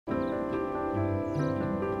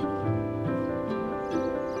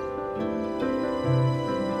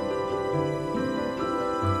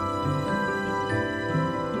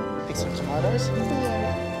tomatoes?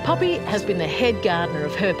 Yeah. Poppy has been the head gardener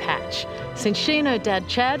of her patch since she and her dad,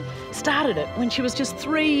 Chad, started it when she was just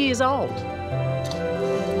 3 years old.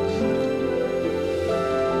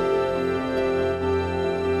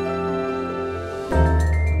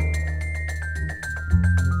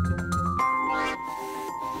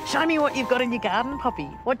 Show me what you've got in your garden, Poppy.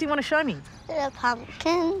 What do you want to show me? The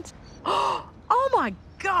pumpkins. Oh my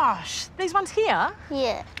gosh, these ones here?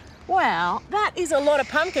 Yeah. Wow, that is a lot of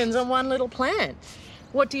pumpkins on one little plant.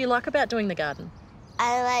 What do you like about doing the garden?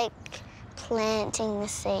 I like planting the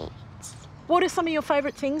seeds. What are some of your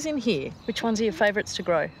favourite things in here? Which ones are your favourites to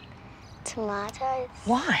grow? Tomatoes.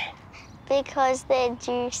 Why? Because they're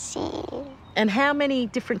juicy. And how many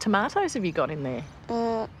different tomatoes have you got in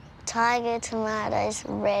there? Tiger tomatoes,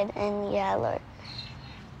 red and yellow.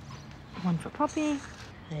 One for Poppy.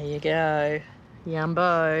 There you go.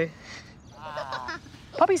 Yumbo.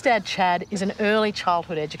 Poppy's dad, Chad, is an early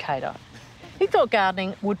childhood educator. He thought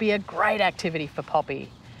gardening would be a great activity for Poppy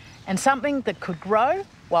and something that could grow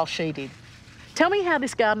while she did. Tell me how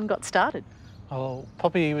this garden got started. Oh,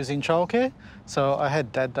 Poppy was in childcare, so I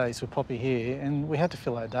had dad days with Poppy here and we had to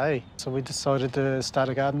fill our day. So we decided to start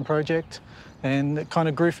a garden project and it kind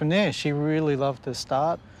of grew from there. She really loved the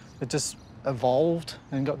start. It just evolved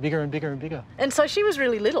and got bigger and bigger and bigger. And so she was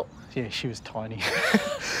really little. Yeah, she was tiny.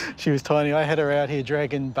 She was tiny. I had her out here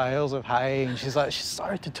dragging bales of hay and she's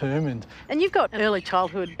so determined. And you've got an early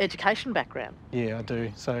childhood education background. Yeah, I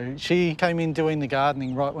do. So she came in doing the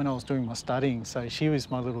gardening right when I was doing my studying. So she was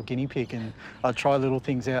my little guinea pig and I'd try little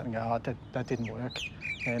things out and go, oh, that didn't work.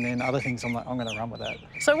 And then other things I'm like, I'm going to run with that.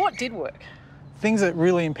 So what did work? Things that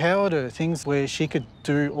really empowered her, things where she could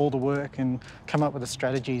do all the work and come up with the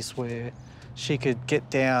strategies where she could get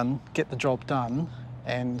down, get the job done,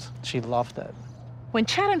 and she loved that. When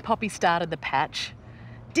Chad and Poppy started the patch,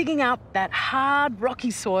 digging up that hard, rocky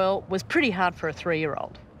soil was pretty hard for a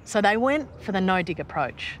 3-year-old. So they went for the no-dig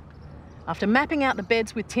approach. After mapping out the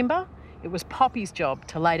beds with timber, it was Poppy's job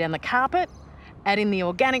to lay down the carpet, add in the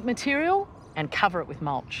organic material, and cover it with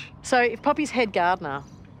mulch. So if Poppy's head gardener,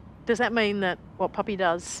 does that mean that what Poppy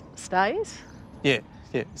does stays? Yeah.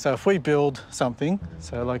 So if we build something,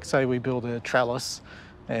 so like say we build a trellis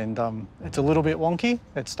and it's a little bit wonky,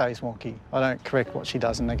 it stays wonky. I don't correct what she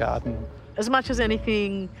does in the garden. As much as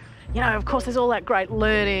anything, you know, of course there's all that great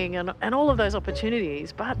learning and all of those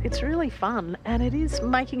opportunities, but it's really fun and it is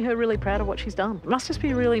making her really proud of what she's done. It must just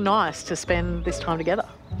be really nice to spend this time together.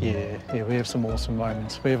 Yeah, we have some awesome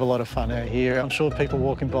moments. We have a lot of fun out here. I'm sure people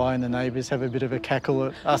walking by and the neighbours have a bit of a cackle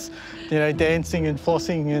at us, you know, dancing and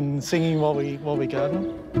flossing and singing while we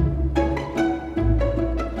garden.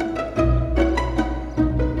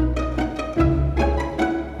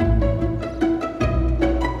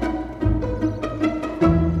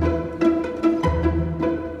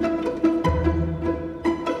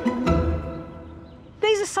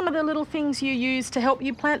 These are some of the little things you use to help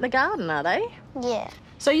you plant the garden, are they? Yeah.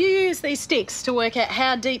 So you use these sticks to work out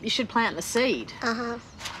how deep you should plant the seed? Uh-huh.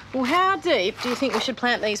 Well, how deep do you think we should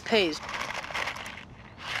plant these peas?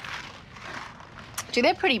 Gee,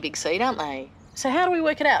 they're pretty big seed, aren't they? So how do we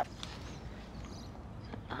work it out?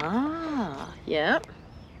 Ah, yeah.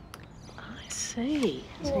 I see.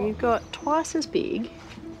 So you've got twice as big,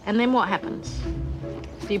 and then what happens?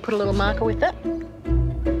 Do you put a little marker with it?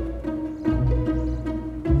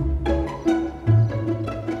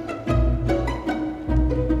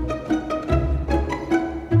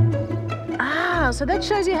 So that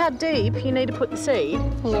shows you how deep you need to put the seed.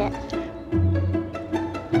 Yeah.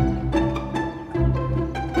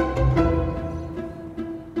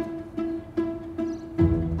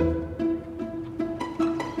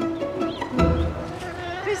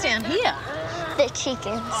 Who's down here? The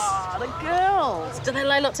chickens. Oh, the girls. Do they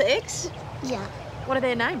lay lots of eggs? Yeah. What are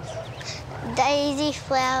their names? Daisy,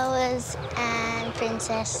 Flowers and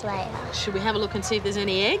Princess Leia. Should we have a look and see if there's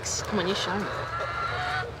any eggs? Come on, you show me.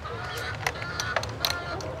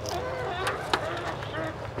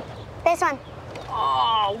 This one.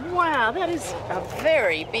 Oh, wow, that is a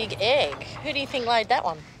very big egg. Who do you think laid that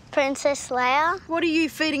one? Princess Leia. What are you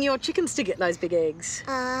feeding your chickens to get those big eggs?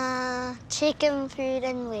 Chicken food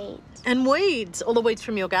and weeds. And weeds, all the weeds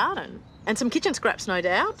from your garden. And some kitchen scraps, no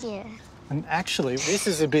doubt. Yeah. And actually, this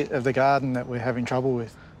is a bit of the garden that we're having trouble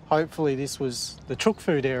with. Hopefully this was the chook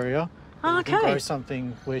food area. Oh, We can okay. grow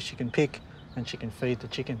something where she can pick and she can feed the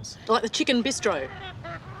chickens. Like the chicken bistro.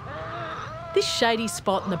 This shady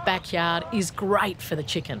spot in the backyard is great for the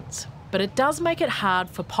chickens, but it does make it hard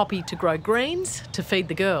for Poppy to grow greens to feed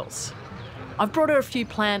the girls. I've brought her a few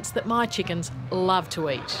plants that my chickens love to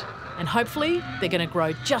eat, and hopefully they're going to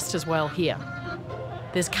grow just as well here.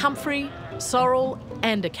 There's comfrey, sorrel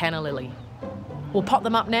and a canna lily. We'll pot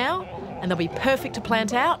them up now and they'll be perfect to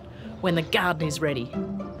plant out when the garden is ready.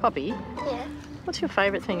 Poppy, Yeah. what's your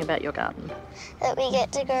favourite thing about your garden? That we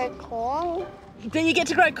get to grow corn. That you get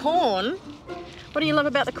to grow corn? What do you love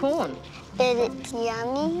about the corn? That it's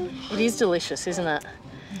yummy. It is delicious, isn't it?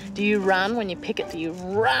 Do you run when you pick it? Do you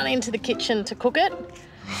run into the kitchen to cook it?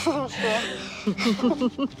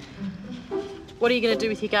 What are you going to do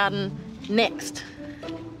with your garden next?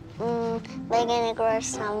 We're going to grow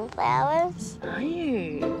sunflowers. Are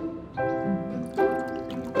you?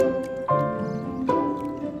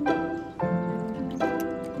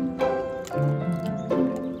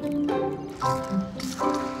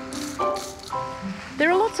 There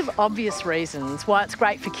are lots of obvious reasons why it's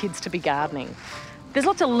great for kids to be gardening. There's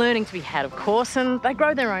lots of learning to be had, of course, and they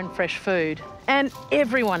grow their own fresh food. And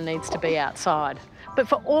everyone needs to be outside. But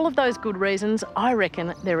for all of those good reasons, I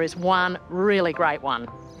reckon there is one really great one.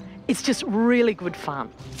 It's just really good fun.